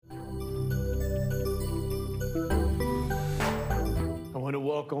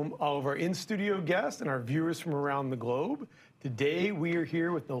welcome all of our in-studio guests and our viewers from around the globe. Today, we are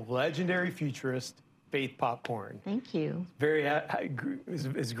here with the legendary futurist, Faith Popcorn. Thank you.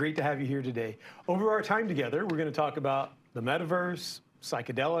 It's great to have you here today. Over our time together, we're going to talk about the metaverse,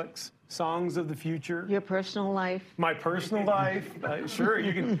 psychedelics, songs of the future. Your personal life. My personal life. Sure,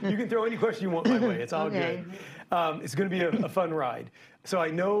 you can throw any question you want my way. It's all okay. Good. It's going to be a fun ride. So I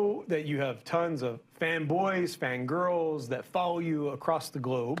know that you have tons of fanboys, fangirls that follow you across the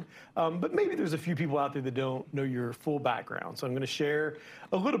globe, but maybe there's a few people out there that don't know your full background. So I'm going to share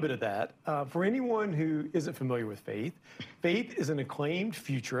a little bit of that. For anyone who isn't familiar with Faith, Faith is an acclaimed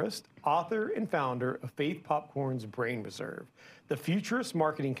futurist, author, and founder of Faith Popcorn's Brain Reserve, the futurist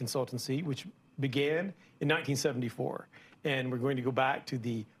marketing consultancy, which began in 1974. And we're going to go back to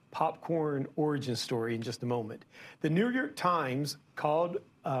the popcorn origin story in just a moment. The New York Times called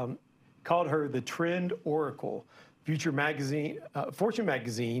her the trend oracle. Fortune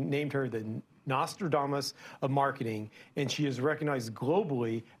magazine named her the Nostradamus of marketing, and she is recognized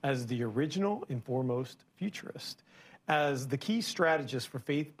globally as the original and foremost futurist. As the key strategist for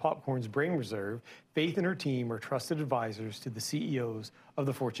Faith Popcorn's Brain Reserve, Faith and her team are trusted advisors to the CEOs of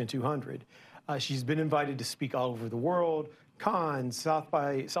the Fortune 200. She's been invited to speak all over the world, Cannes, South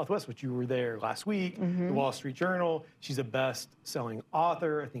by Southwest, which you were there last week, the Wall Street Journal. She's a best-selling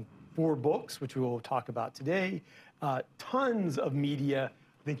author, I think 4 books, which we will talk about today. Tons of media.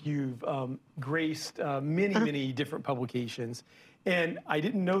 I think you've graced many different publications. And I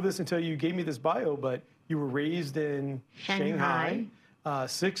didn't know this until you gave me this bio, but you were raised in Shanghai,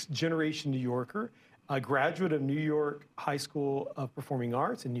 6th-generation New Yorker, a graduate of New York High School of Performing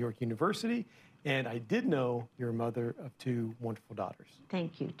Arts and New York University. And I did know you're a mother of 2 wonderful daughters.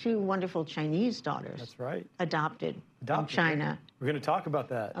 Thank you. 2 wonderful Chinese daughters. That's right. Adopted from China. We're going to talk about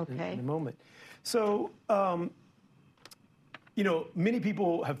that in a moment. So, you know, many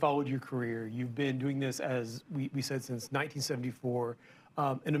people have followed your career. You've been doing this, as we said, since 1974.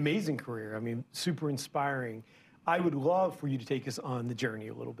 An amazing career. I mean, super inspiring. I would love for you to take us on the journey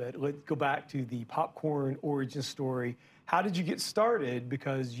a little bit. Let's go back to the popcorn origin story. How did you get started?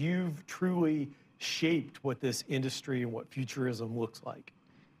 Because you've truly shaped what this industry and what futurism looks like.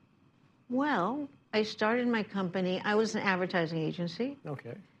 Well, I started my company. I was an advertising agency.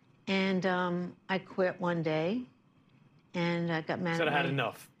 Okay. And I quit one day, and I got mad. Said I had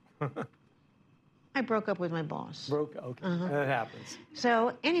enough. I broke up with my boss. Okay. That happens.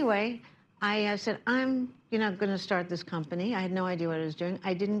 So anyway, I said, I'm going to start this company. I had no idea what I was doing.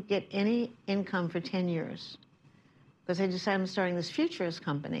 I didn't get any income for 10 years because I decided I'm starting this futurist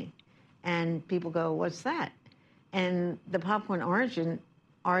company. And people go, what's that? And the popcorn origin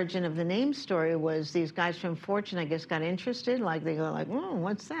of the name story was these guys from Fortune, I guess, got interested. Like, they go like, oh,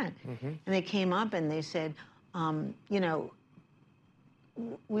 what's that? And they came up and they said, you know,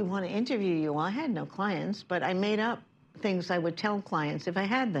 we want to interview you. Well, I had no clients, but I made up things I would tell clients if I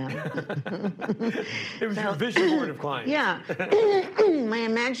had them. It was your vision board of clients. Yeah. My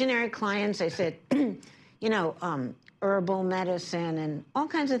imaginary clients, I said, you know, herbal medicine and all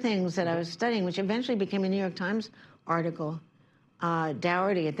kinds of things that I was studying, which eventually became a New York Times article.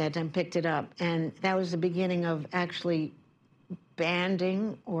 Dougherty at that time picked it up, and that was the beginning of actually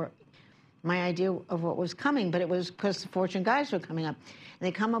banding or my idea of what was coming, but it was because the Fortune guys were coming up. And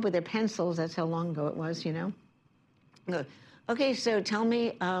they come up with their pencils, that's how long ago it was, you know. Go, okay, so tell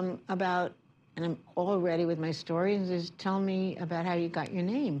me about, and I'm all ready with my story, and just tell me about how you got your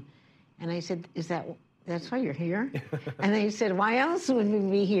name. And I said, that's why you're here? And they said, why else would we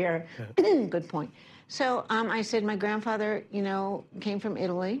be here? Good point. So I said, my grandfather, you know, came from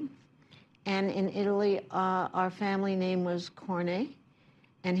Italy. And in Italy, our family name was Corne.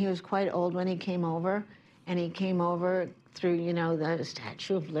 And he was quite old when he came over. And he came over through, you know, the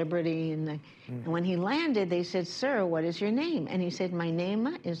Statue of Liberty. And when he landed, they said, sir, what is your name? And he said, my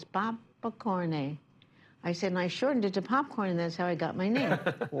name is Popcorn. I said, and I shortened it to Popcorn, and that's how I got my name.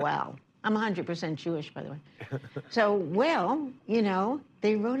 Wow. I'm 100% Jewish, by the way. So, well, you know,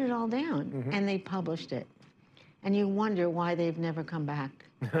 they wrote it all down, and they published it. And you wonder why they've never come back.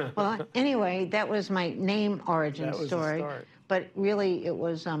 Well, anyway, that was my name origin story. But really, it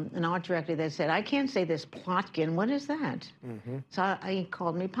was an art director that said, I can't say this Plotkin. What is that? So he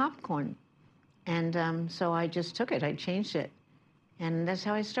called me Popcorn. And so I just took it. I changed it. And that's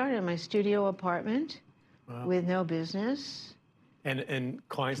how I started in my studio apartment with no business. And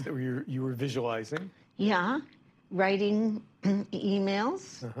clients that you were visualizing? Yeah. Writing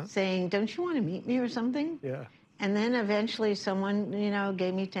emails saying, don't you want to meet me or something? Yeah. And then eventually someone, you know,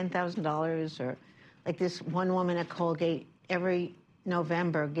 gave me $10,000, or like this one woman at Colgate, every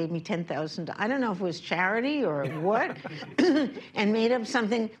November gave me $10,000. I don't know if it was charity or what, and made up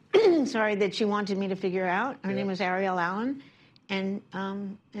something. Sorry, that she wanted me to figure out. Her name was Ariel Allen, and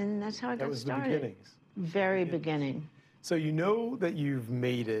that's how I got started. That was the beginnings. Very beginning. So you know that you've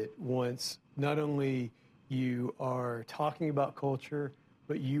made it once. Not only you are talking about culture,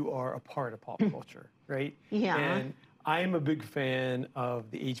 but you are a part of pop culture, right? Yeah. And I am a big fan of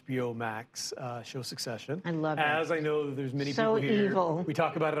the HBO Max show Succession. I love it. As I know there's many So people here. evil. We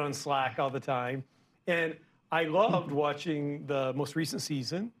talk about it on Slack all the time. And I loved watching the most recent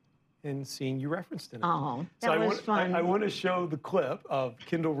season and seeing you referenced in it. Oh, that was fun. I want to show the clip of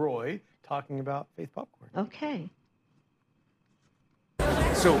Kendall Roy talking about Faith Popcorn. Okay.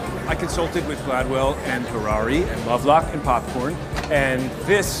 So I consulted with Gladwell and Harari and Lovelock and Popcorn, and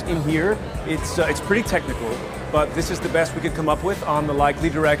this in here, it's pretty technical, but this is the best we could come up with on the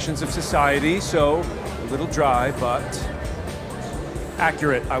likely directions of society, so a little dry, but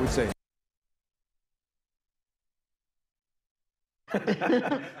accurate, I would say.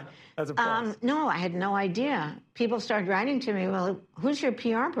 That's a plus. No, I had no idea. People started writing to me, well, who's your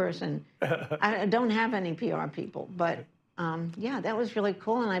PR person? I don't have any PR people, but yeah, that was really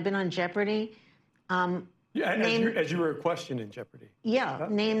cool. And I've been on Jeopardy. As you were a question in Jeopardy. Yeah,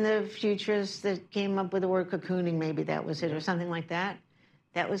 name the futurists that came up with the word cocooning, maybe that was it, or something like that.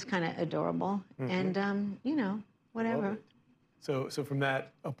 That was kind of adorable. And, you know, whatever. So from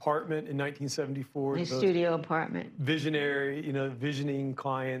that apartment in 1974, My studio apartment. Visionary, you know, visioning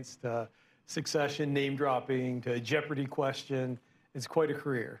clients to Succession, name dropping to Jeopardy question, it's quite a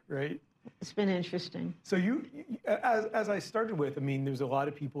career, right? It's been interesting. So you, as I started with, I mean, there's a lot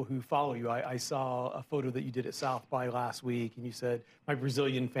of people who follow you. I saw a photo that you did at South by last week, and you said, my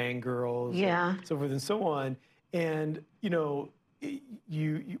Brazilian fangirls, yeah, so forth and so on. And, you know,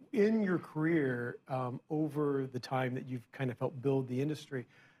 you in your career, over the time that you've kind of helped build the industry,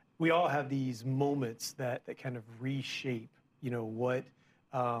 we all have these moments that kind of reshape, you know, what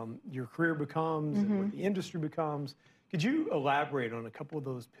your career becomes and what the industry becomes. Could you elaborate on a couple of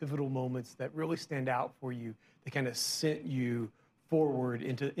those pivotal moments that really stand out for you that kind of sent you forward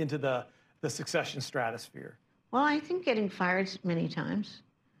into the Succession stratosphere? Well, I think getting fired many times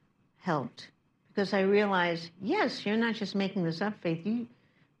helped, because I realized, yes, you're not just making this up, Faith. You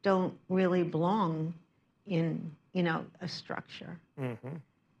don't really belong in, you know, a structure.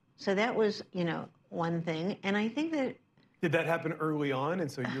 So that was, you know, one thing. And I think that... Did that happen early on?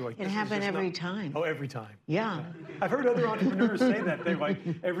 And so you're like, it happened every time. Oh, every time. Yeah. I've heard other entrepreneurs say that. They like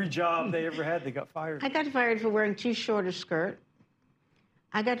every job they ever had, they got fired. I got fired for wearing too short a skirt.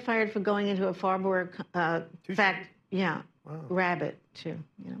 I got fired for going into a Farberware rabbit too.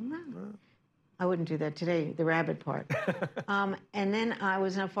 You know, I wouldn't do that today, the rabbit part. And then I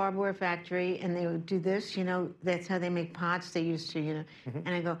was in a Farberware factory, and they would do this, you know, that's how they make pots. They used to, you know, and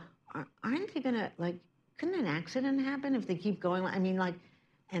I go, aren't they gonna, like, couldn't an accident happen if they keep going? I mean, like,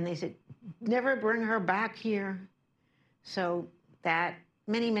 and they said, never bring her back here. So that,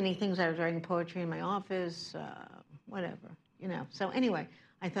 many things. I was writing poetry in my office, whatever, you know. So anyway,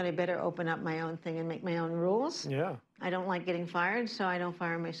 I thought I better open up my own thing and make my own rules. Yeah. I don't like getting fired, so I don't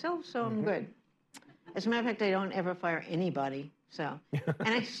fire myself, so I'm good. As a matter of fact, I don't ever fire anybody, so. And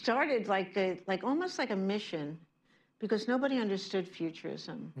I started like almost like a mission, because nobody understood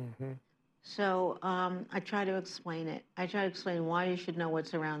futurism. So I try to explain it. I try to explain why you should know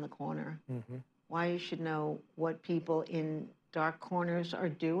what's around the corner, why you should know what people in dark corners are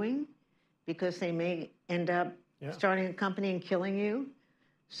doing, because they may end up starting a company and killing you.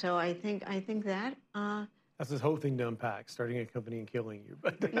 So I think that. That's this whole thing to unpack, starting a company and killing you.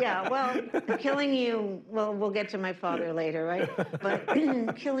 But yeah, well, killing you, well, we'll get to my father later, right? But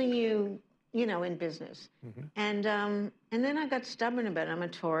killing you, you know, in business. And then I got stubborn about it. I'm a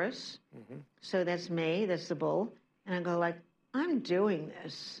Taurus, so that's May, that's the bull. And I go like, I'm doing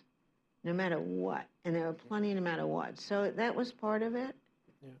this no matter what. And there are plenty no matter what. So that was part of it.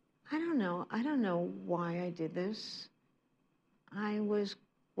 Yeah. I don't know why I did this. I was,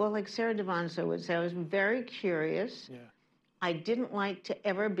 well, like Sarah Devonso would say, I was very curious. Yeah. I didn't like to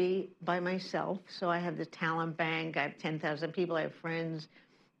ever be by myself. So I have the talent bank. I have 10,000 people. I have friends,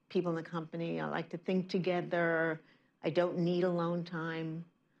 people in the company. I like to think together. I don't need alone time.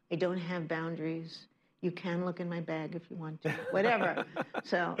 I don't have boundaries. You can look in my bag if you want to, whatever.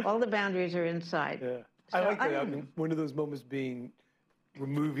 So all the boundaries are inside. Yeah. So I like that. I mean, one of those moments being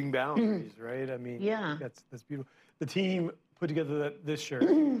removing boundaries, right? I mean, yeah, that's beautiful. The team put together this shirt,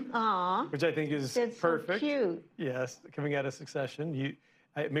 which I think is perfect. So cute. Yes, coming out of Succession.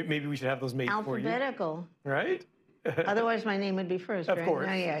 Maybe we should have those made for you. Alphabetical. Right? Otherwise, my name would be first, of right? Course.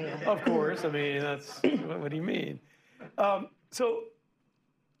 Oh, yeah. Of course. I mean, that's, what do you mean? So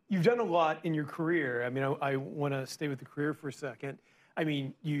you've done a lot in your career. I mean, I want to stay with the career for a second. I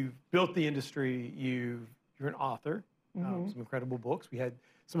mean, you've built the industry. You're an author, some incredible books. We had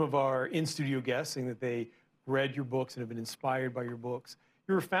some of our in-studio guests saying that they read your books and have been inspired by your books.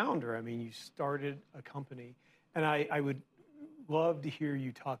 You're a founder. I mean, you started a company. And I would love to hear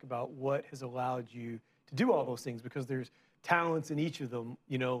you talk about what has allowed you to do all those things, because there's talents in each of them.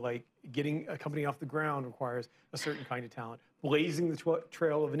 You know, like getting a company off the ground requires a certain kind of talent. Blazing the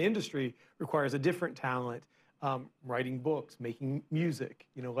trail of an industry requires a different talent. Writing books, making music,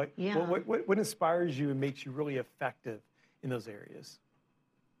 you know, like what inspires you and makes you really effective in those areas?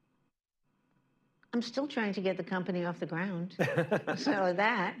 I'm still trying to get the company off the ground. So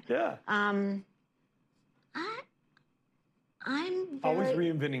that. Yeah. I'm very, always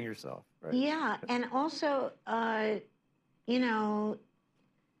reinventing yourself, right? Yeah, and also, you know,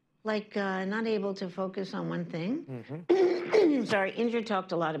 like not able to focus on one thing. Sorry, Indra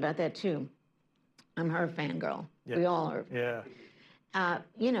talked a lot about that too. I'm her fangirl. Yes. We all are. Yeah.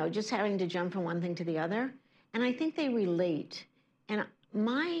 You know, just having to jump from one thing to the other. And I think they relate. And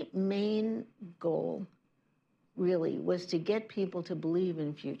my main goal really was to get people to believe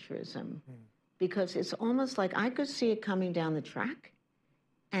in futurism, because it's almost like I could see it coming down the track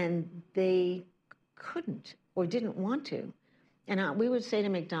and they couldn't or didn't want to. And we would say to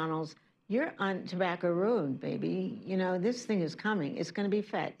McDonald's, you're on Tobacco Road, baby. You know, this thing is coming. It's going to be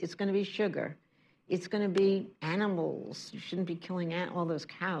fat. It's going to be sugar. It's going to be animals. You shouldn't be killing all those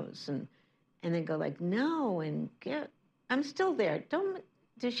cows. And they go like, no, and I'm still there.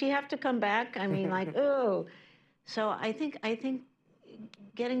 Does she have to come back? I mean, like, oh. So I think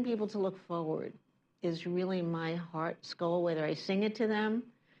getting people to look forward is really my heart's goal, whether I sing it to them,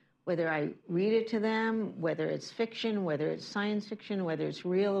 whether I read it to them, whether it's fiction, whether it's science fiction, whether it's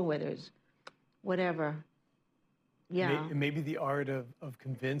real, whether it's whatever. Yeah. Maybe the art of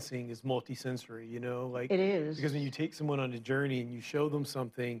convincing is multisensory, you know? Like, it is. Because when you take someone on a journey and you show them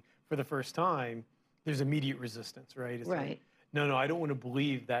something for the first time, there's immediate resistance, right? It's right. Like, no, I don't want to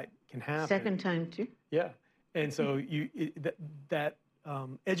believe that can happen. Second time too. Yeah. And so that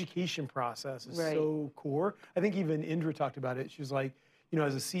education process is so core. I think even Indra talked about it. She was like, you know,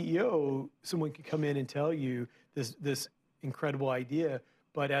 as a CEO, someone could come in and tell you this incredible idea,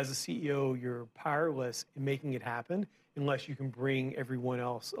 but as a CEO, you're powerless in making it happen unless you can bring everyone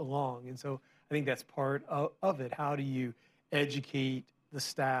else along. And so I think that's part of it. How do you educate the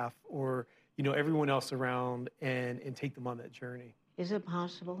staff or, you know, everyone else around and take them on that journey? Is it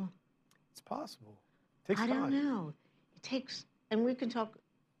possible? It's possible. It takes time. I don't know. It takes, and we can talk,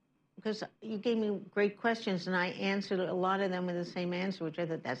 because you gave me great questions and I answered a lot of them with the same answer, which I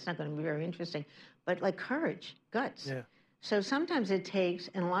thought that's not going to be very interesting. But like courage, guts. Yeah. So sometimes it takes,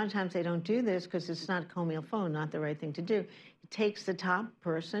 and a lot of times they don't do this because it's not comme il faut, not the right thing to do. It takes the top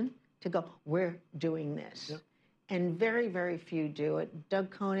person to go, we're doing this. Yep. And very, very few do it. Doug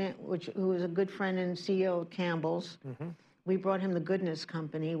Conant, who was a good friend and CEO of Campbell's, we brought him the Goodness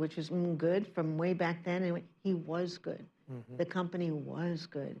Company, which was good from way back then. And he was good. The company was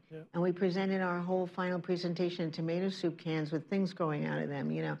good. Yep. And we presented our whole final presentation in tomato soup cans with things growing out of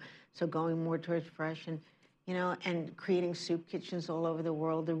them, you know, so going more towards fresh and, you know, and creating soup kitchens all over the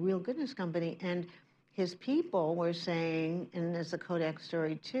world, the real Goodness Company. And his people were saying, and there's a Kodak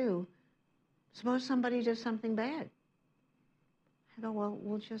story too, suppose somebody does something bad. I go, well,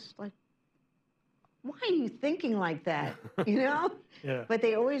 we'll just like, why are you thinking like that, you know? Yeah. But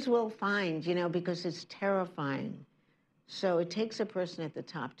they always will find, you know, because it's terrifying. So it takes a person at the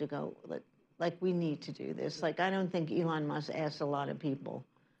top to go, like, we need to do this. Like, I don't think Elon Musk asks a lot of people.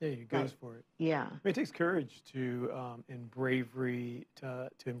 Yeah, he goes for it. Yeah. I mean, it takes courage to and bravery to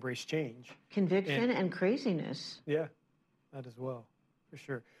embrace change. Conviction and craziness. Yeah, that as well, for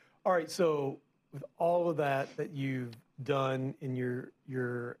sure. All right, so with all of that you've done in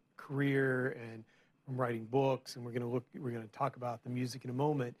your career and from writing books, and we're going to talk about the music in a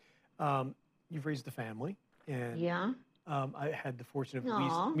moment. You've raised a family, and yeah. I had the fortune of at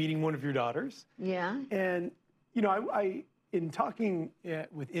least meeting one of your daughters. Yeah. And you know, I in talking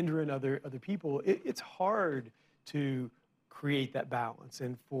with Indra and other people, it's hard to create that balance.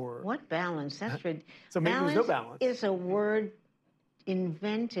 And for what balance? That's right. So maybe there's no balance. Is a word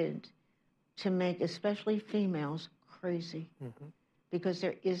invented to make especially females crazy, because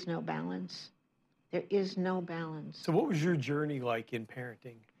there is no balance. There is no balance. So what was your journey like in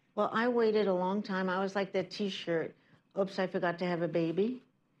parenting? Well, I waited a long time. I was like that T-shirt, oops, I forgot to have a baby.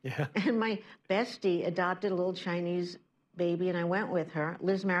 Yeah. And my bestie adopted a little Chinese baby, and I went with her,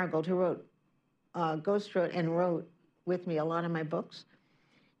 Liz Marigold, who wrote, ghost wrote and wrote with me a lot of my books.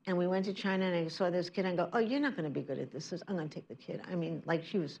 And we went to China, and I saw this kid, and I go, oh, you're not going to be good at this. I'm going to take the kid. I mean, like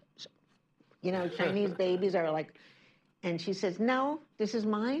she was, Chinese babies are like, and she says, no, this is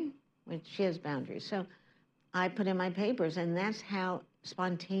mine. Which she has boundaries. So I put in my papers, and that's how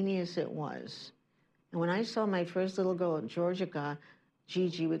spontaneous it was. And when I saw my first little girl, Georgica,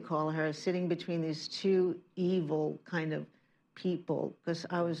 Gigi, we call her, sitting between these two evil kind of people, because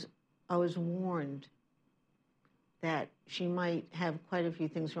I was warned that she might have quite a few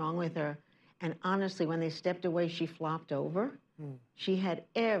things wrong with her. And honestly, when they stepped away, she flopped over. She had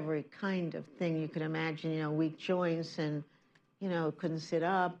every kind of thing you could imagine, weak joints and, couldn't sit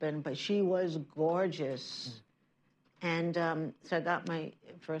up, but she was gorgeous. And so I got my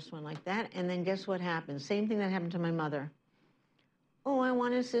first one like that. And then guess what happened? Same thing that happened to my mother. Oh, I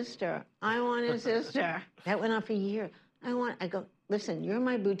want a sister. I want a sister. That went on for a year. I go, listen, you're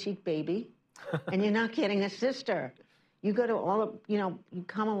my boutique baby, and you're not getting a sister. You go to all of, you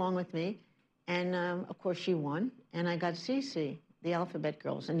come along with me. And of course she won. And I got Cece, the alphabet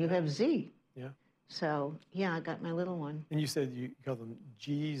girls, and you have Z. Yeah. So, yeah, I got my little one. And you said you call them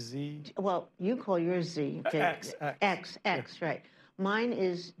G, Z? Well, you call yours Z. Okay. X, yeah. Right. Mine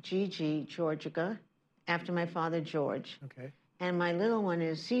is Gigi, Georgica, after my father, George. Okay. And my little one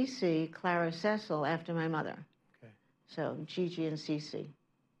is Cece, Clara Cecil, after my mother. Okay. So, Gigi and Cece.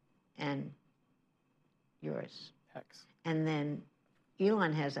 And yours. X. And then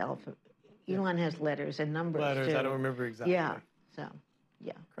Elon has Elon has letters and numbers, Letters, too. I don't remember exactly. Yeah. So,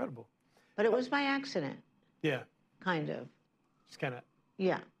 yeah. Incredible. But it was by accident. Yeah. Kind of. Just kind of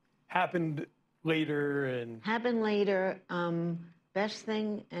Yeah. happened later and... Happened later. Best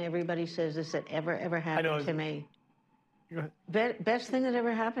thing, and everybody says this, that ever happened to me. Go ahead. Best thing that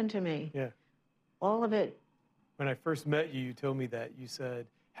ever happened to me. Yeah. All of it. When I first met you, you told me that. You said,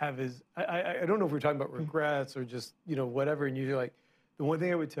 I don't know if we're talking about regrets or just, whatever. And you're like, the one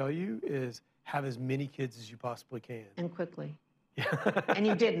thing I would tell you is have as many kids as you possibly can. And quickly. Yeah. And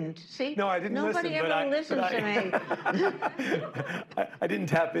you didn't. See? No, I didn't Nobody listen. Nobody ever listens to me. I didn't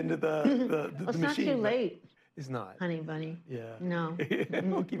tap into the well, it's machine. not too late. It's not. Honey bunny. Yeah. No.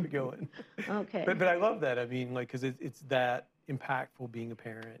 We'll keep it going. Okay. But I love that. I mean, because it's that impactful being a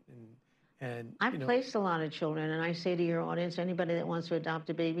parent. And I've placed a lot of children, and I say to your audience, anybody that wants to adopt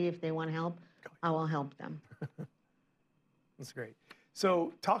a baby, if they want help, I will help them. That's great.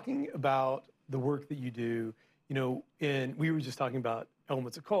 So talking about the work that you do, and we were just talking about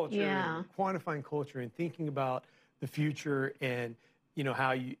elements of culture, and quantifying culture, and thinking about the future, and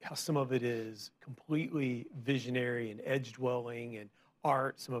how some of it is completely visionary and edge dwelling, and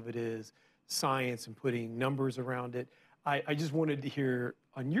art. Some of it is science and putting numbers around it. I just wanted to hear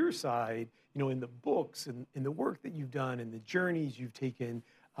on your side, in the books and in the work that you've done and the journeys you've taken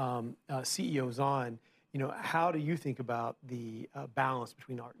CEOs on. How do you think about the balance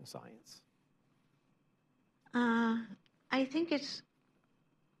between art and science? I think it's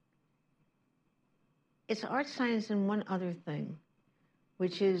art, science, and one other thing,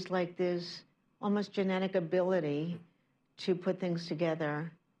 which is like this almost genetic ability to put things together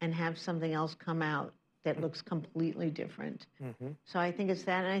and have something else come out that looks completely different. Mm-hmm. So I think it's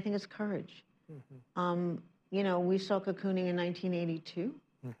that, and I think it's courage. Mm-hmm. We saw cocooning in 1982.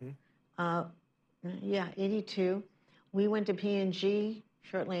 Mm-hmm. 82. We went to P&G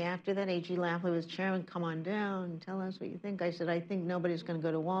shortly after that. A.G. Lafley was chairman. Come on down and tell us what you think. I said, I think nobody's going to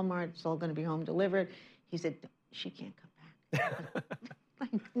go to Walmart. It's all going to be home delivered. He said, she can't come back. Like,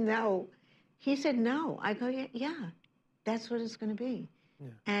 no. He said, no. I go, yeah, that's what it's going to be. Yeah.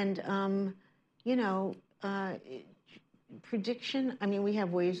 And, prediction, I mean, we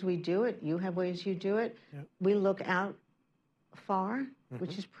have ways we do it. You have ways you do it. Yep. We look out far, mm-hmm.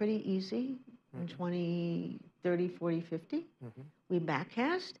 which is pretty easy. In 20, 30, 40, 50. Mm-hmm. We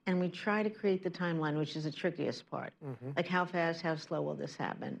backcast, and we try to create the timeline, which is the trickiest part. Mm-hmm. Like how fast, how slow will this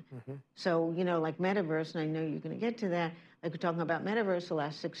happen? Mm-hmm. So, like metaverse, and I know you're going to get to that, like we're talking about metaverse the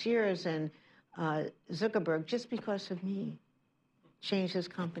last 6 years, and Zuckerberg, just because of me, changed his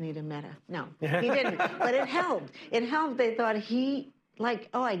company to Meta. No, he didn't, but it helped. It helped. They thought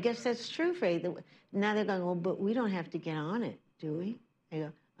oh, I guess that's true, Faye. Now they're going, well, but we don't have to get on it, do we? I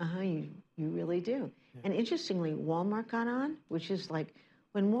go, you really do. Yeah. And interestingly, Walmart got on, which is like,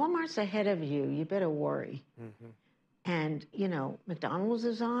 when Walmart's ahead of you, you better worry. Mm-hmm. And, McDonald's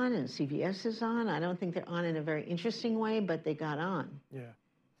is on and CVS is on. I don't think they're on in a very interesting way, but they got on. Yeah.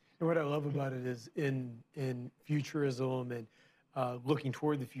 And what I love about it is in futurism and looking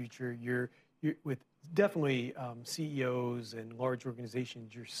toward the future, you're with definitely CEOs and large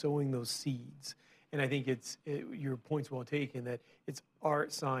organizations, you're sowing those seeds. And I think your point's well taken, that it's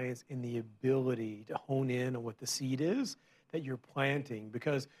art, science, and the ability to hone in on what the seed is that you're planting?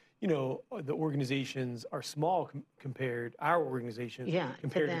 Because, you know, the organizations are small compared, our organizations,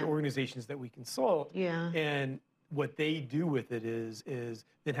 compared to the organizations that we consult. Yeah. And what they do with it is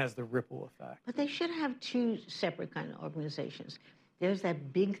it has the ripple effect. But they should have two separate kind of organizations. There's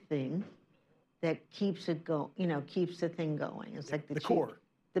that big thing that keeps it go, you know, keeps the thing going. It's like the core,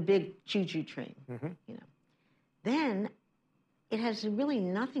 the big choo-choo train. You know, then it has really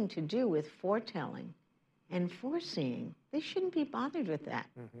nothing to do with foretelling and foreseeing. They shouldn't be bothered with that.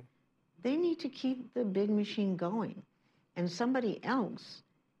 They need to keep the big machine going, and somebody else.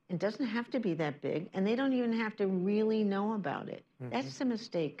 It doesn't have to be that big, and they don't even have to really know about it. That's the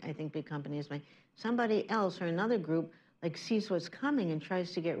mistake I think big companies make. Somebody else or another group like sees what's coming and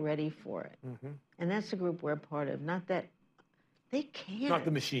tries to get ready for it. And that's the group we're part of. Not that they can't. Not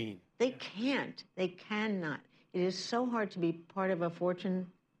the machine. They can't. They cannot. It is so hard to be part of a Fortune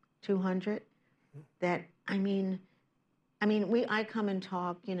 200 that, I mean, I come and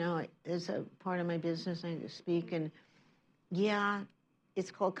talk, you know, as a part of my business, I speak, and yeah,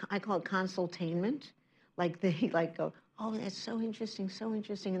 it's called, I call it consultainment. Like they like go, oh, that's so interesting,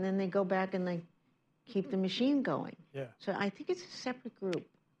 and then they go back and they keep the machine going. Yeah. So I think it's a separate group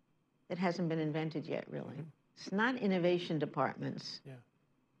that hasn't been invented yet, really. It's not innovation departments. Yeah.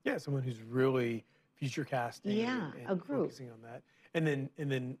 Yeah, someone who's really future casting. Yeah, and a group. Focusing on that. And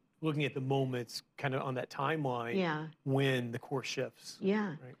then looking at the moments kind of on that timeline. Yeah. When the core shifts. Yeah.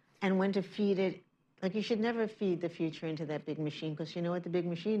 Right. And when to feed it. Like you should never feed the future into that big machine, because you know what the big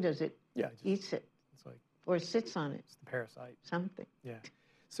machine does? It eats it. It's like, or sits on it. It's the parasite. Something. Yeah.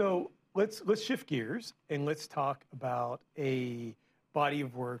 So let's shift gears and let's talk about a body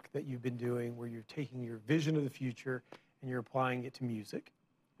of work that you've been doing where you're taking your vision of the future and you're applying it to music,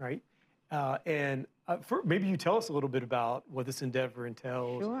 right? Maybe you tell us a little bit about what this endeavor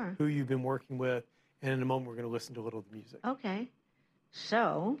entails, Sure. Who you've been working with, and in a moment we're going to listen to a little of the music. Okay.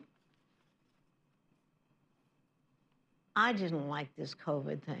 So I didn't like this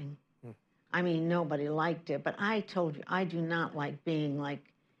COVID thing. I mean, nobody liked it, but I told you, I do not like being like,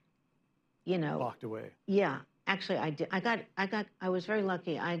 you know. Locked away. Yeah, actually I did. I was very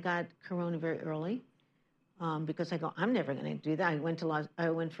lucky. I got Corona very early because I go, I'm never going to do that. I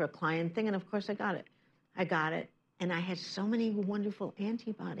went for a client thing, and of course I got it. And I had so many wonderful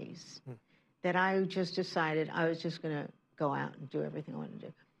antibodies that I just decided I was just going to go out and do everything I wanted to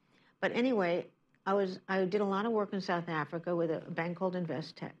do. But anyway, I did a lot of work in South Africa with a bank called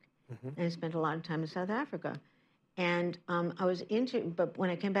Investec, and I spent a lot of time in South Africa. And but when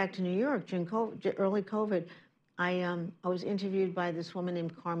I came back to New York during early COVID, I was interviewed by this woman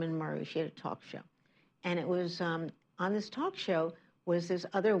named Carmen Murray. She had a talk show, and it was on this talk show was this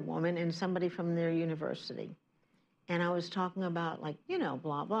other woman and somebody from their university, and I was talking about, like, you know,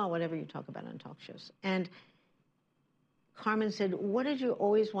 blah blah, whatever you talk about on talk shows. And Carmen said, what did you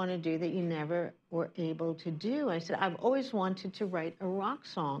always want to do that you never were able to do? I said, I've always wanted to write a rock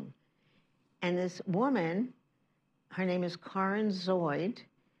song. And this woman, her name is Karen Zoid,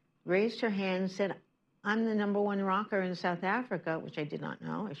 raised her hand and said, I'm the #1 rocker in South Africa, which I did not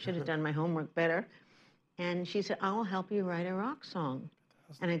know. I should have done my homework better. And she said, I'll help you write a rock song.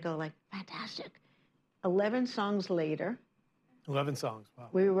 Fantastic. And I go like, fantastic. 11 songs later. 11 songs, wow.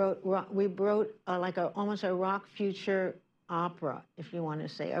 We wrote like almost a rock future opera, if you want to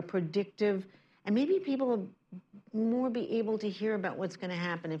say, a predictive, and maybe people will more be able to hear about what's going to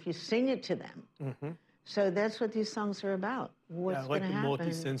happen if you sing it to them. So that's what these songs are about. What's going to happen? Like the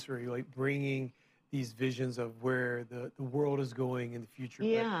multi-sensory, like bringing these visions of where the world is going in the future,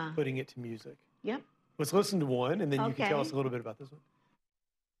 but putting it to music. Yep. Let's listen to one, and then you can tell us a little bit about this one.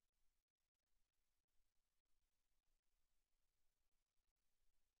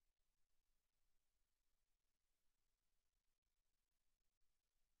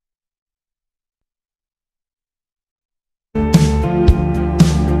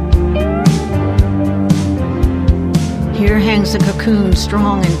 Here hangs the cocoon,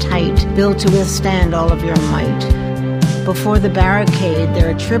 strong and tight, built to withstand all of your might. Before the barricade, there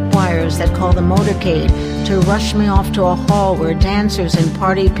are tripwires that call the motorcade to rush me off to a hall where dancers and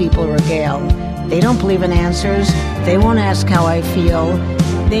party people regale. They don't believe in answers. They won't ask how I feel.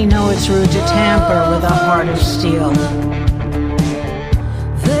 They know it's rude to tamper with a heart of steel.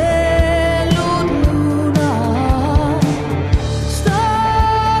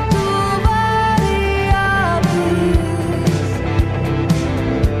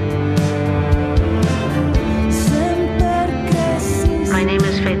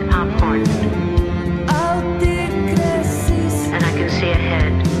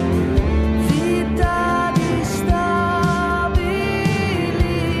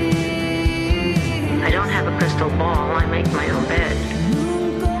 Ball. I may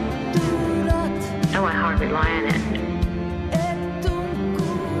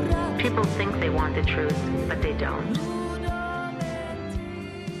people think they want the truth, but they don't. Yeah.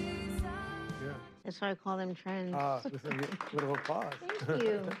 That's why I call them trends. With a little applause. Thank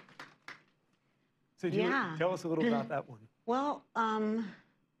you. So Yeah. tell us a little about that one. Well,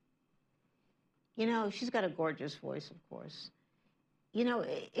 you know, she's got a gorgeous voice, of course. You know,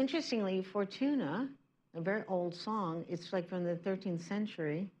 interestingly, Fortuna, a very old song, it's like from the 13th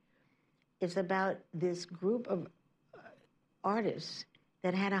century. It's about this group of artists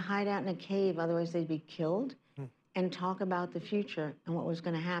that had to hide out in a cave, otherwise they'd be killed, and talk about the future and what was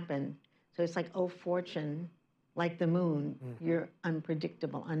going to happen. So it's like, oh, fortune, like the moon, you're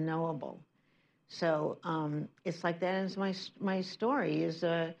unpredictable, unknowable. So it's like that. And my story is,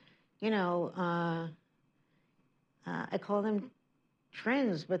 you know, I call them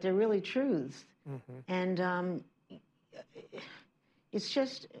trends, but they're really truths. And it's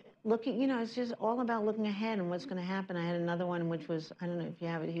just looking, you know, it's just all about looking ahead and what's going to happen. I had another one which was, I don't know if you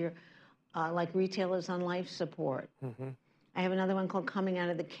have it here, like retailers on life support. I have another one called Coming Out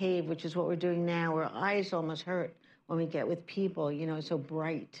of the Cave, which is what we're doing now. Our eyes almost hurt when we get with people, you know, it's so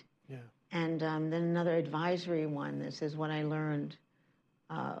bright. Yeah. And then another advisory one that says what I learned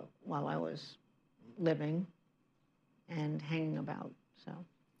while I was living and hanging about. So.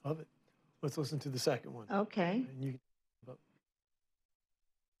 Love it. Let's listen to the second one. Okay. And you,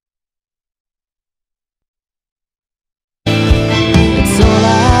 It's all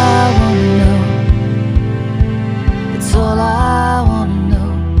I wanna know. It's all I wanna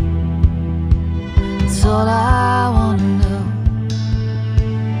know. It's all I wanna know.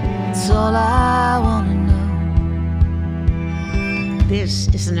 It's all I wanna know. This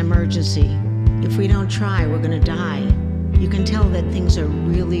is an emergency. If we don't try, we're gonna die. You can tell that things are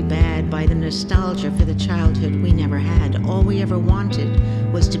really bad by the nostalgia for the childhood we never had. All we ever wanted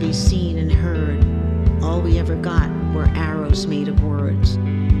was to be seen and heard. All we ever got were arrows made of words.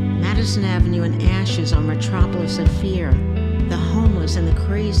 Madison Avenue in ashes, our metropolis of fear. The homeless and the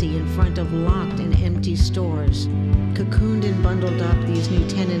crazy in front of locked and empty stores. Cocooned and bundled up, these new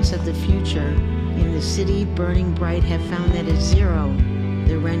tenants of the future in the city burning bright have found that at zero,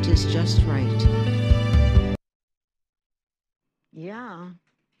 the rent is just right. Yeah,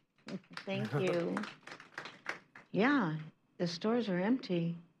 thank you. Yeah, the stores are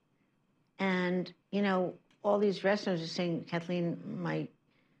empty. And, you know, all these restaurants are saying, Kathleen,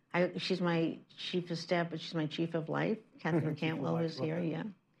 she's my chief of staff, but she's my chief of life. Kathleen Cantwell was here, yeah.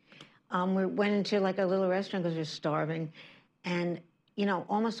 We went into like a little restaurant because we were starving. And, you know,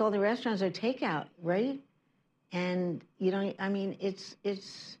 almost all the restaurants are takeout, right? And, you know, I mean, it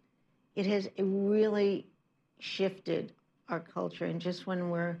has really shifted our culture. And just when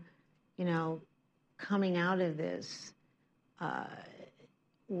we're, you know, coming out of this,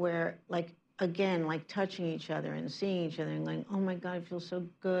 we're like, again, like touching each other and seeing each other and going, oh my God, I feel so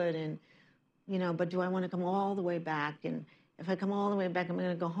good. And, you know, but do I want to come all the way back? And if I come all the way back, I'm going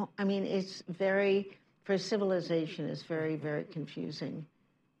to go home. I mean, it's very, for civilization, it's very, very confusing.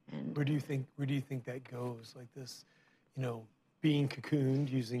 And where do you think that goes? Like this, you know, being cocooned,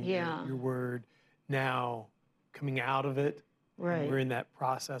 using your word, now coming out of it. Right. We're in that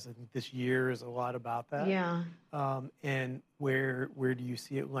process. I think this year is a lot about that. Yeah. And where do you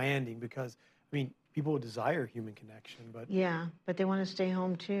see it landing? Because, I mean, people desire human connection, but... Yeah, but they want to stay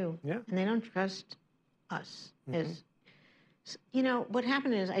home too. Yeah. And they don't trust us. As, you know, what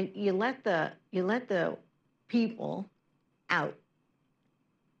happened is you let the people out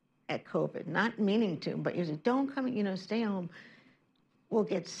at COVID, not meaning to, but you say, don't come, you know, stay home. We'll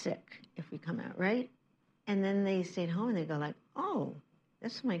get sick if we come out, right? And then they stayed home and they go like, oh,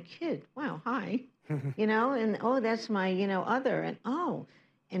 that's my kid. Wow, hi. You know, and oh, that's my, you know, other. And oh,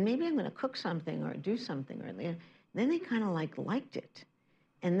 and maybe I'm going to cook something or do something. Or then they kind of liked it.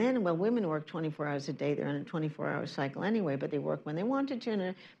 And then, well, women work 24 hours a day. They're on a 24-hour cycle anyway, but they work when they wanted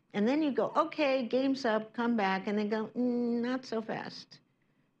to. And then you go, okay, game's up, come back. And they go, not so fast.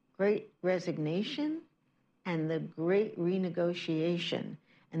 Great resignation and the great renegotiation.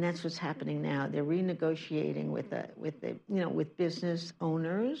 And that's what's happening now. They're renegotiating with business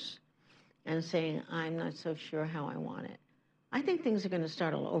owners and saying, I'm not so sure how I want it. I think things are going to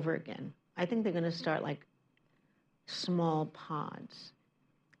start all over again. I think they're going to start like small pods.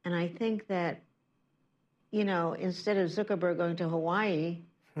 And I think that, you know, instead of Zuckerberg going to Hawaii,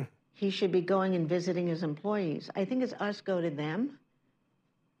 he should be going and visiting his employees. I think it's us go to them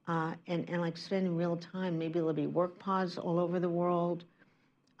and like spending real time. Maybe there'll be work pods all over the world.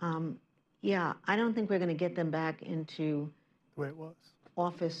 Yeah, I don't think we're going to get them back into the way it was.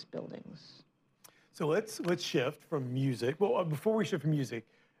 Office buildings. So let's shift from music. Well, before we shift from music,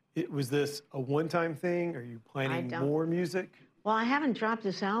 was this a one-time thing? Are you planning more music? Well, I haven't dropped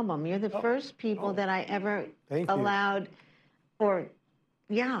this album. You're the first people that I ever Thank you. allowed, or,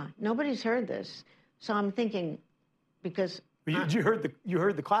 yeah, nobody's heard this. So I'm thinking, because But you heard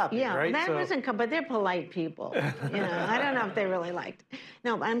the clapping, yeah, right? that So- wasn't, but they're polite people. I don't know if they really liked it.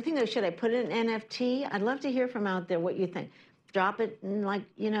 No, but I'm thinking, should I put it in NFT? I'd love to hear from out there what you think. Drop it in, like,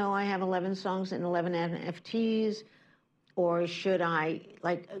 I have 11 songs and 11 NFTs. Or should I,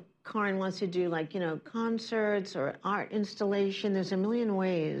 like, Karin wants to do, like, concerts or art installation. There's a million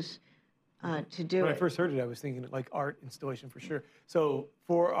ways to do When it. I first heard it, I was thinking like art installation for sure. So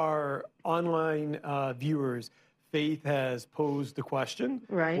for our online viewers, Faith has posed the question.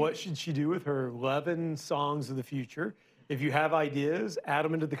 Right. What should she do with her 11 songs of the future? If you have ideas, add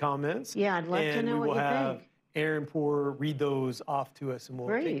them into the comments. Yeah, I'd love to know what you And we will have think. Aaron Poor read those off to us, and we'll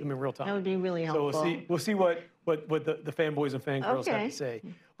take Great. them in real time. That would be really So helpful. we'll see what the fanboys and fangirls have Okay. to say.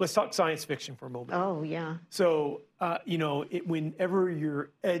 Let's talk science fiction for a moment. Oh, yeah. So, whenever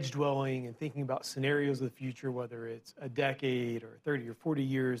you're edge dwelling and thinking about scenarios of the future, whether it's a decade or 30 or 40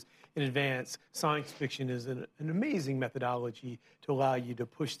 years in advance, science fiction is an amazing methodology to allow you to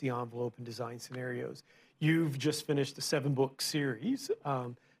push the envelope and design scenarios. You've just finished a 7-book series,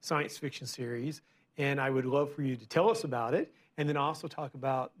 science fiction series, and I would love for you to tell us about it and then also talk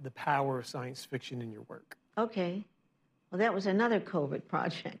about the power of science fiction in your work. Okay. Well, that was another COVID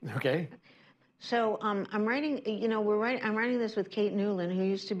project. Okay? So I'm writing, I'm writing this with Kate Newland, who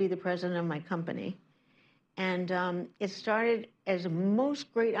used to be the president of my company. And it started, as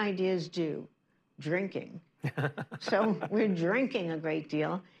most great ideas do, drinking. So we're drinking a great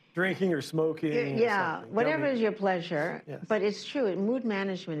deal. Drinking or smoking. or Yeah, something. whatever Tell me. is your pleasure. Yes. But it's true. Mood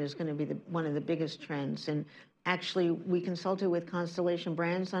management is going to be one of the biggest trends. And actually, we consulted with Constellation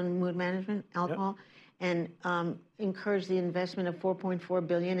Brands on mood management, alcohol, and encouraged the investment of $4.4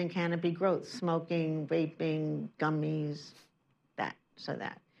 billion in canopy growth, smoking, vaping, gummies, that.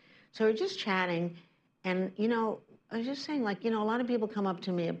 So we're just chatting. And, I was just saying, like, a lot of people come up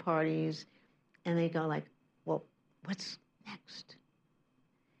to me at parties and they go like, well, what's next?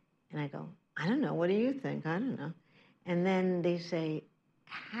 And I go, I don't know. What do you think? I don't know. And then they say,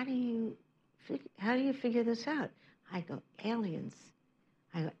 how do you figure this out? I go, aliens.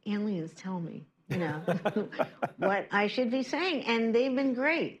 I go, aliens tell me, what I should be saying. And they've been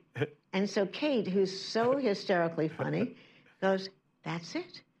great. And so Kate, who's so hysterically funny, goes, that's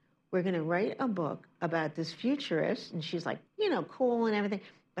it. We're going to write a book about this futurist. And she's like, cool and everything.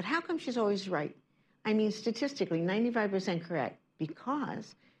 But how come she's always right? I mean, statistically, 95% correct.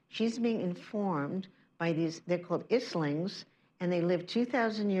 Because she's being informed by these, they're called Islings, and they live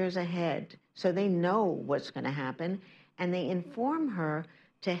 2,000 years ahead. So they know what's going to happen. And they inform her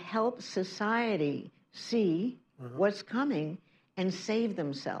to help society see what's coming and save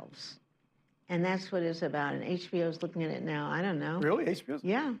themselves. And that's what it's about. And HBO's looking at it now. I don't know. Really? HBO's?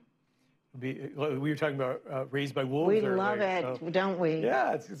 Yeah. We were talking about Raised by Wolves. We earlier, love it, so- don't we?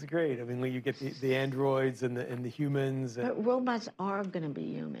 Yeah, it's great. I mean, you get the androids and the humans. And, But robots are going to be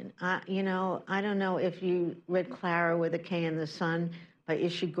human. I don't know if you read Clara with a K in the Sun by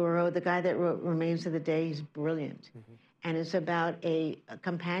Ishiguro, the guy that wrote Remains of the Day. He's brilliant. And it's about a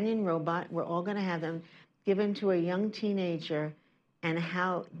companion robot. We're all going to have them given to a young teenager and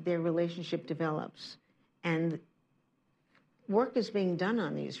how their relationship develops. And work is being done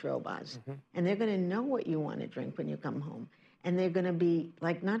on these robots. And they're going to know what you want to drink when you come home. And they're going to be,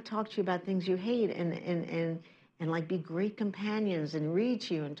 like, not talk to you about things you hate and like, be great companions and read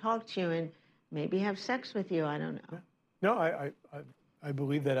to you and talk to you and maybe have sex with you. I don't know. no, I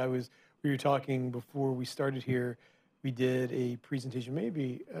believe that we were talking before we started here. We did a presentation,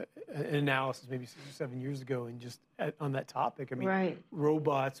 maybe an analysis, maybe 6 or 7 years ago, and just on that topic. I mean, Right.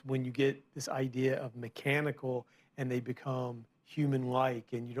 robots, when you get this idea of mechanical and they become human-like,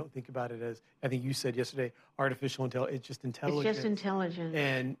 and you don't think about it as, I think you said yesterday, artificial intelligence. It's just intelligence. It's just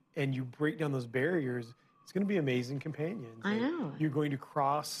intelligence. And you break down those barriers. It's going to be amazing companions. I And know. You're going to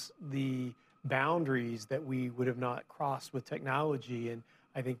cross the boundaries that we would have not crossed with technology, and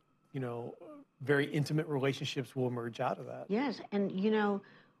I think very intimate relationships will emerge out of that. Yes, and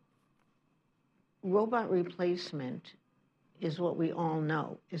robot replacement is what we all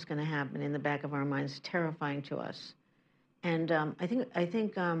know is going to happen in the back of our minds, terrifying to us. And I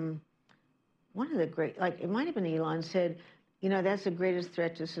think one of the great, like, it might have been Elon said, that's the greatest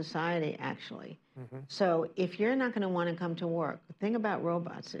threat to society, actually. So if you're not going to want to come to work, the thing about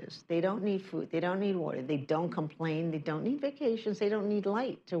robots is they don't need food, they don't need water, they don't complain, they don't need vacations, they don't need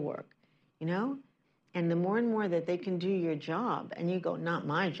light to work, And the more and more that they can do your job, and you go, not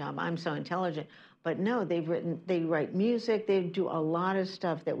my job, I'm so intelligent. But no, they write music, they do a lot of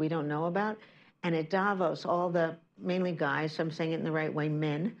stuff that we don't know about. And at Davos, all the mainly guys, so I'm saying it in the right way,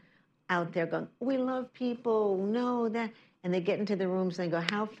 men out there going, we love people, no, that, and they get into the rooms and they go,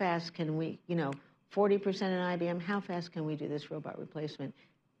 how fast can we, 40% in IBM, how fast can we do this robot replacement?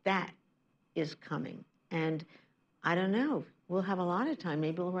 That is coming. And I don't know, we'll have a lot of time.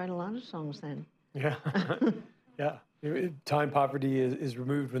 Maybe we'll write a lot of songs then. Yeah. Yeah. Time poverty is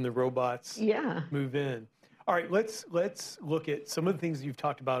removed when the robots move in. All right, let's look at some of the things you've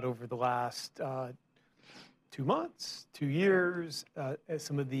talked about over the last 2 months, 2 years,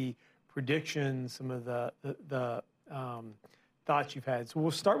 some of the predictions, some of the thoughts you've had. So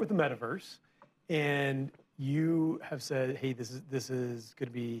we'll start with the metaverse, and you have said, "Hey, this is going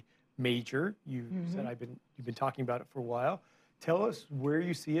to be major." You said you've been talking about it for a while. Tell us where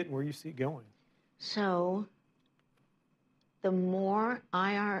you see it and where you see it going. So the more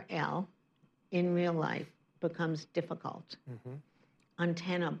IRL in real life becomes difficult,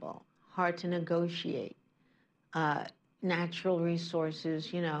 untenable, hard to negotiate, natural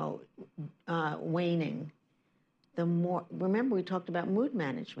resources, waning, the more, remember we talked about mood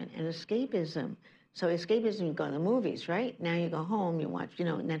management and escapism. So escapism, you go to the movies, right? Now you go home, you watch,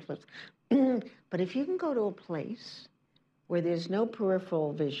 Netflix. But if you can go to a place where there's no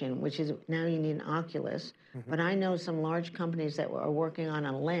peripheral vision, which is now you need an Oculus, but I know some large companies that are working on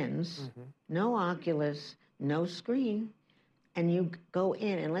a lens, no Oculus, no screen, and you go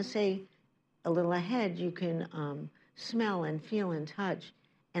in, and let's say a little ahead, you can smell and feel and touch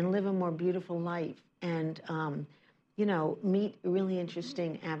and live a more beautiful life and, meet really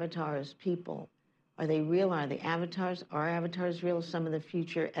interesting avatars, people. Are they real? Are the avatars? Are avatars real? Some of the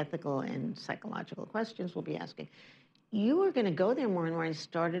future ethical and psychological questions we'll be asking. You are going to go there more and more. And it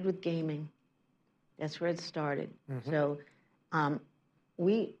started with gaming. That's where it started. So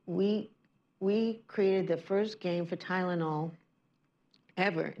we created the first game for Tylenol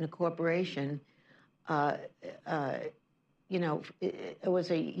ever in a corporation. It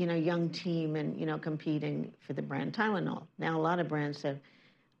was a young team and competing for the brand Tylenol. Now a lot of brands have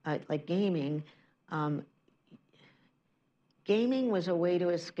like gaming. Gaming was a way to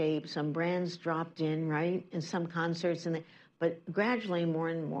escape. Some brands dropped in, right, and some concerts, but gradually, more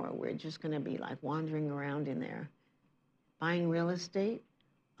and more, we're just going to be like wandering around in there, buying real estate.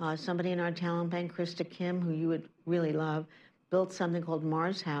 Somebody in our talent bank, Krista Kim, who you would really love, built something called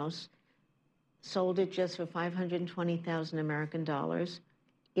Mars House, sold it just for 520,000 American dollars.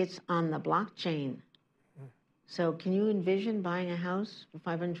 It's on the blockchain. So can you envision buying a house for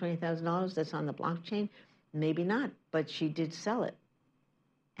 $520,000 that's on the blockchain? Maybe not, but she did sell it.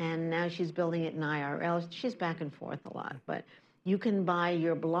 And now she's building it in IRL. She's back and forth a lot, but you can buy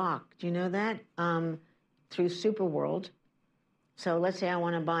your block. Do you know that? Through Superworld. So let's say I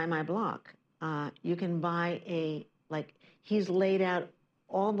want to buy my block. You can buy he's laid out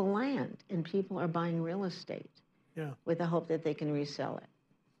all the land and people are buying real estate with the hope that they can resell it.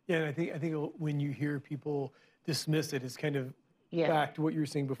 Yeah, and I think when you hear people dismiss it, it's kind of back to what you were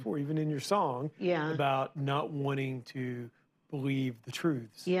saying before, even in your song, about not wanting to believe the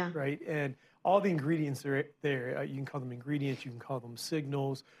truths, right? And all the ingredients are there. You can call them ingredients, you can call them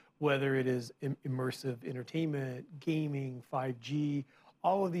signals, whether it is immersive entertainment, gaming, 5G,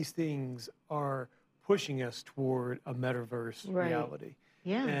 all of these things are pushing us toward a metaverse reality.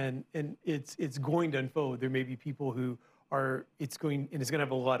 Yeah. And it's going to unfold. There may be people who it's going to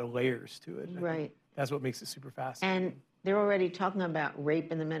have a lot of layers to it. Right. That's what makes it super fascinating. And they're already talking about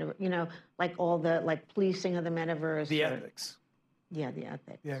rape in the metaverse, like all the policing of the metaverse. The ethics. Yeah, the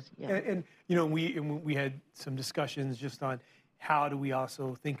ethics. Yeah. And we had some discussions just on how do we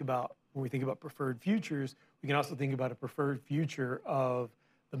also think about, when we think about preferred futures, we can also think about a preferred future of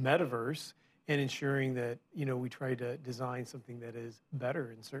the metaverse and ensuring that, we try to design something that is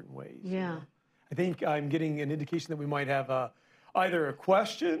better in certain ways. Yeah. I think I'm getting an indication that we might have either a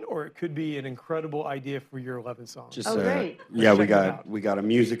question or it could be an incredible idea for your 11th song. Great. Yeah, we got a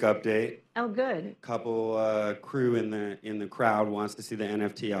music update. Oh, good. A couple crew in the crowd wants to see the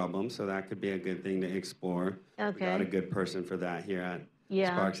NFT album, so that could be a good thing to explore. Okay. We got a good person for that here at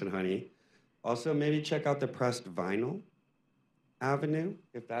Sparks and Honey. Also, maybe check out the pressed vinyl avenue,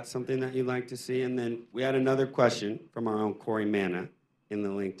 if that's something that you'd like to see. And then we had another question from our own Corey Manna in the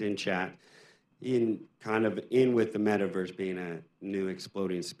LinkedIn chat. In with the metaverse being a new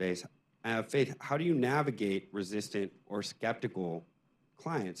exploding space, Faith, how do you navigate resistant or skeptical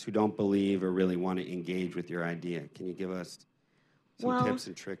clients who don't believe or really want to engage with your idea? Can you give us some tips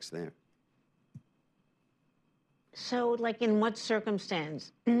and tricks there? So, in what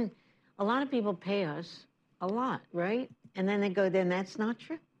circumstance? A lot of people pay us a lot, right? And then they go, then that's not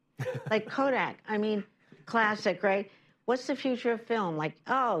true. Like Kodak, classic, right? What's the future of film? Like,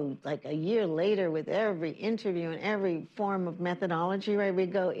 oh, like a year later with every interview and every form of methodology, right, we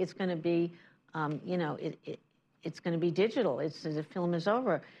go, it's going to be, you know, it's going to be digital. It's the film is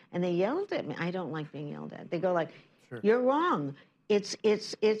over. And they yelled at me. I don't like being yelled at. They go like, you're wrong. We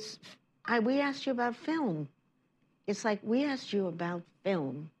asked you about film. It's like, we asked you about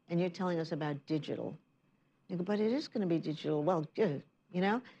film, and you're telling us about digital. You go, but it is going to be digital. Well, good, you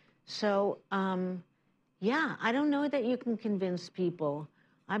know? So, yeah, I don't know that you can convince people.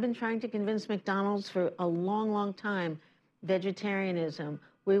 I've been trying to convince McDonald's for a long, long time, vegetarianism.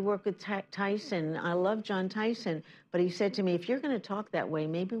 We work with Tyson. I love John Tyson, but he said to me, if you're going to talk that way,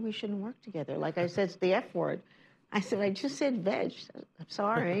 maybe we shouldn't work together. Like I said, it's the F word. I said, I just said veg. I'm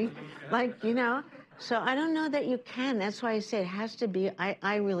sorry. Like, you know, so I don't know that you can. That's why I say it has to be,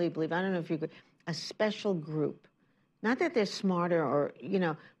 I really believe, I don't know if you agree, a special group. Not that they're smarter or, you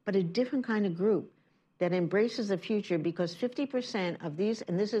know, but a different kind of group that embraces the future, because 50% of these,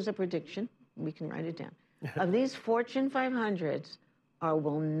 and this is a prediction, we can write it down, of these Fortune 500s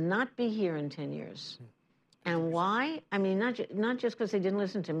will not be here in 10 years. And why? I mean, not just because they didn't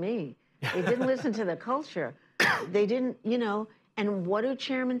listen to me. They didn't listen to the culture. They didn't, you know, and what do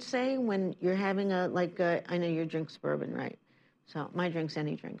chairmen say when you're having I know your drink's bourbon, right? So my drink's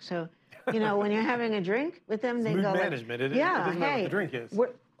any drink. So, you know, when you're having a drink with them, they mood go management. Like, it doesn't matter what the drink is.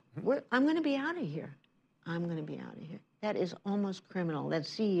 I'm going to be out of here. I'm going to be out of here. That is almost criminal. That's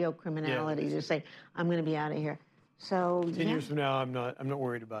CEO criminality to say, I'm going to be out of here. So 10 years from now, I'm not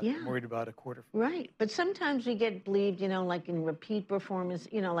worried about it. I'm worried about a quarter. Right. But sometimes we get believed, you know, like in repeat performance,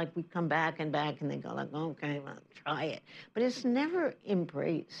 you know, like we come back and they go like, okay, well, try it. But it's never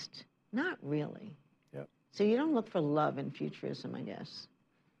embraced. Not really. Yep. So you don't look for love in futurism, I guess.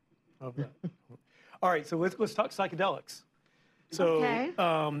 Love that. All right, so let's talk psychedelics. So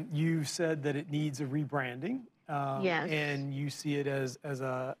you said that it needs a rebranding. Yes. And you see it as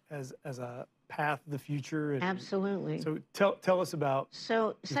a path of the future. And, absolutely. So tell us about.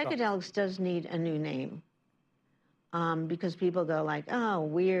 So psychedelics does need a new name, because people go like, oh,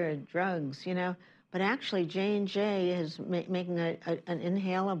 weird drugs, you know. But actually, J&J is making an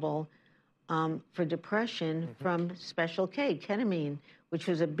inhalable for depression from Special K, ketamine, which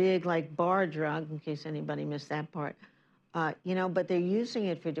was a big like bar drug. In case anybody missed that part, you know. But they're using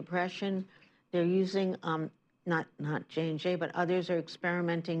it for depression. They're using not J&J, but others are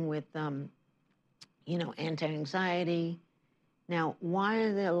experimenting with. You know, anti-anxiety. Now, why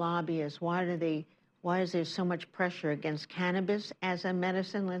are the lobbyists? Why is there so much pressure against cannabis as a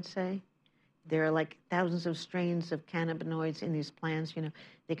medicine? Let's say there are like thousands of strains of cannabinoids in these plants. You know,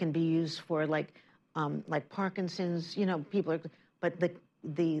 they can be used for like Parkinson's. You know, people are, but the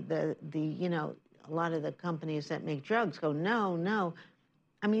you know, a lot of the companies that make drugs go no.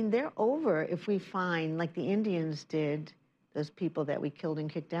 I mean, they're over if we find like the Indians did, those people that we killed and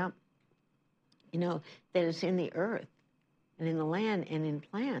kicked out. You know, that it's in the earth and in the land and in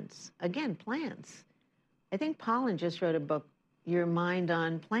plants. Again, plants. I think Pollan just wrote a book, Your Mind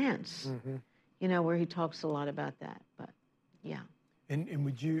on Plants, you know, where he talks a lot about that. But yeah. And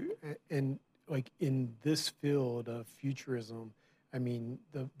would you, and like in this field of futurism, I mean,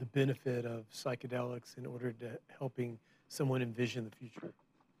 the benefit of psychedelics in order to helping someone envision the future?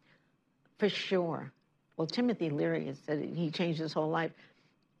 For sure. Well, Timothy Leary has said he changed his whole life.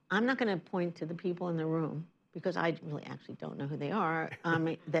 I'm not going to point to the people in the room because I really actually don't know who they are.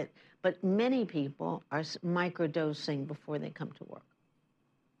 But many people are microdosing before they come to work,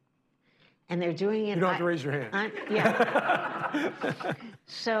 and they're doing it. You don't have to raise your hand. Yeah.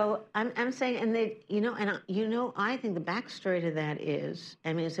 So I'm saying, and they, you know, I think the backstory to that is,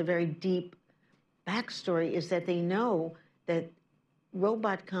 I mean, it's a very deep backstory. Is that they know that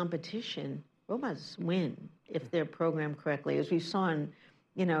robot competition, robots win if they're programmed correctly, as we saw in.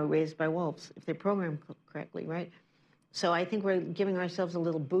 You know, Raised by Wolves, if they're programmed correctly, right? So I think we're giving ourselves a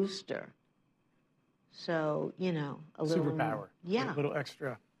little booster. So, you know, a little... Superpower. Yeah. A little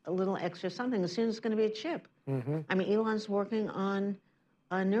extra. A little extra something. As soon as it's going to be a chip. I mean, Elon's working on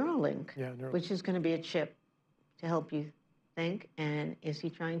a Neuralink, which is going to be a chip to help you think. And is he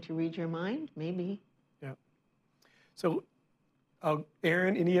trying to read your mind? Maybe. Yeah. So,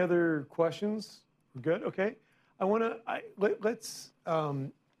 Aaron, any other questions? We're good? Okay. I want to let's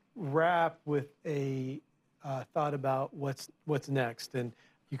wrap with a thought about what's next, and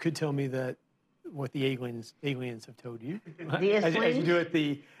you could tell me that what the aliens have told you, as you do at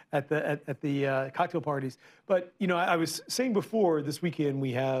the cocktail parties. But you know, I was saying before, this weekend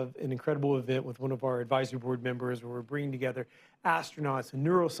we have an incredible event with one of our advisory board members where we're bringing together astronauts and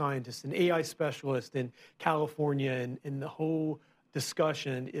neuroscientists and AI specialists in California and the whole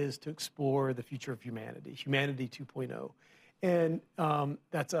discussion is to explore the future of humanity, humanity 2.0. And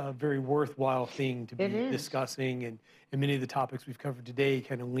that's a very worthwhile thing to be discussing. And many of the topics we've covered today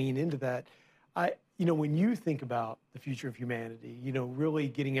kind of lean into that. When you think about the future of humanity, really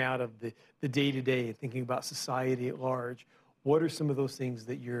getting out of the day-to-day and thinking about society at large, what are some of those things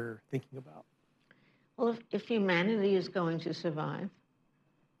that you're thinking about? Well, if humanity is going to survive,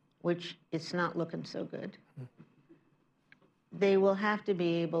 which it's not looking so good, they will have to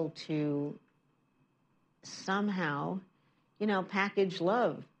be able to somehow, package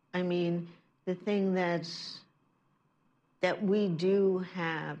love. I mean, the thing that we do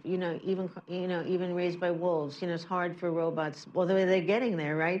have, even Raised by Wolves, it's hard for robots, although they're getting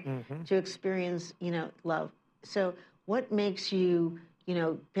there, right? To experience, love. So what makes you,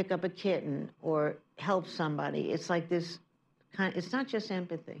 pick up a kitten or help somebody? It's like this it's not just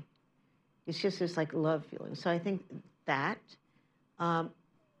empathy. It's just this like love feeling. So I think that, a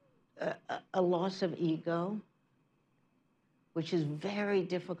loss of ego, which is very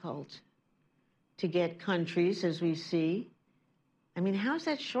difficult to get countries, as we see. I mean, how's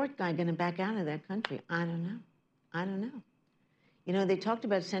that short guy going to back out of that country? I don't know. They talked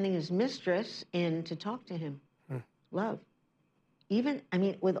about sending his mistress in to talk to him. Love. Even,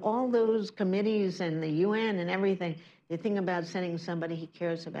 with all those committees and the UN and everything, they think about sending somebody he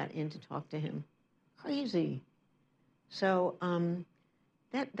cares about in to talk to him. Crazy. So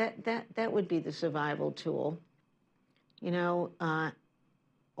that would be the survival tool.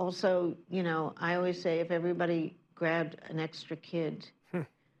 Also, I always say if everybody grabbed an extra kid,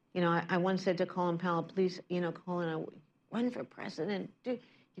 I once said to Colin Powell, please, Colin, run for president. He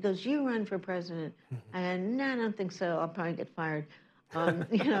goes, you run for president. I said, no, I don't think so. I'll probably get fired. I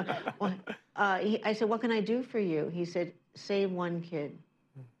said, what can I do for you? He said, save one kid.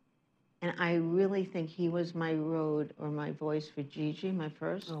 And I really think he was my road or my voice for Gigi, my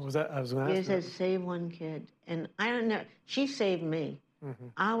first. Oh, was that? I was going to ask. He said, save one kid. And I don't know. She saved me.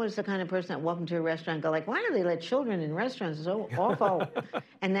 I was the kind of person that walked into a restaurant and go like, why do they let children in restaurants? It's so awful.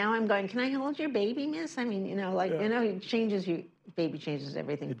 And now I'm going, can I hold your baby, miss? It changes you. Baby changes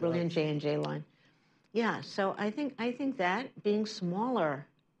everything. It Brilliant does. J&J line. Yeah, so I think that being smaller,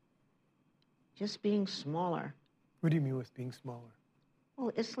 just being smaller. What do you mean with being smaller?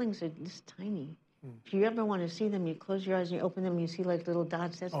 Well, Islings are this tiny. If you ever want to see them, you close your eyes and you open them and you see like little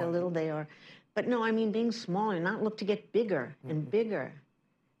dots. That's how little they are. But no, I mean being smaller, not look to get bigger and bigger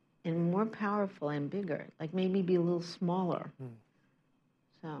and more powerful and bigger. Like maybe be a little smaller.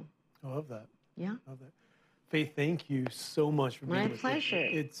 So. I love that. Yeah. I love that. Faith, thank you so much for being with us. My pleasure.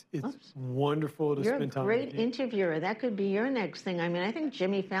 It's wonderful to spend time with you. You're a great interviewer. That could be your next thing. I think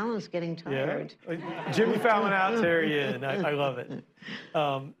Jimmy Fallon's getting tired. Yeah. Jimmy Fallon out, Terry in. I love it.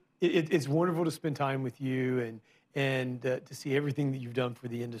 It's wonderful to spend time with you and to see everything that you've done for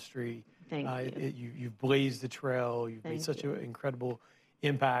the industry. Thank you. You've blazed the trail. You've made such an incredible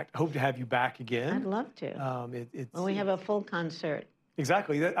impact. I hope to have you back again. I'd love to. When we have a full concert.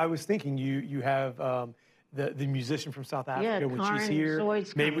 Exactly. I was thinking you have the musician from South Africa when Karen she's here.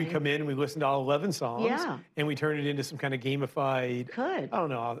 Zoid's maybe we coming. come in and we listen to all 11 songs. And we turn it into some kind of gamified. Could. I don't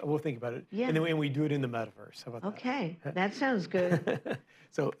know. We'll think about it. Yeah. And we do it in the metaverse. How about that? Okay. That sounds good.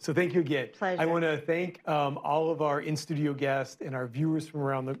 So thank you again. Pleasure. I want to thank all of our in-studio guests and our viewers from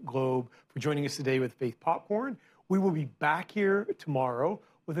around the globe for joining us today with Faith Popcorn. We will be back here tomorrow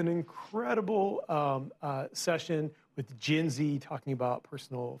with an incredible session with Gen Z talking about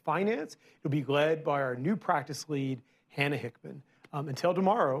personal finance. It'll be led by our new practice lead, Hannah Hickman. Until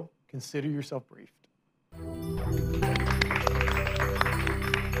tomorrow, consider yourself briefed.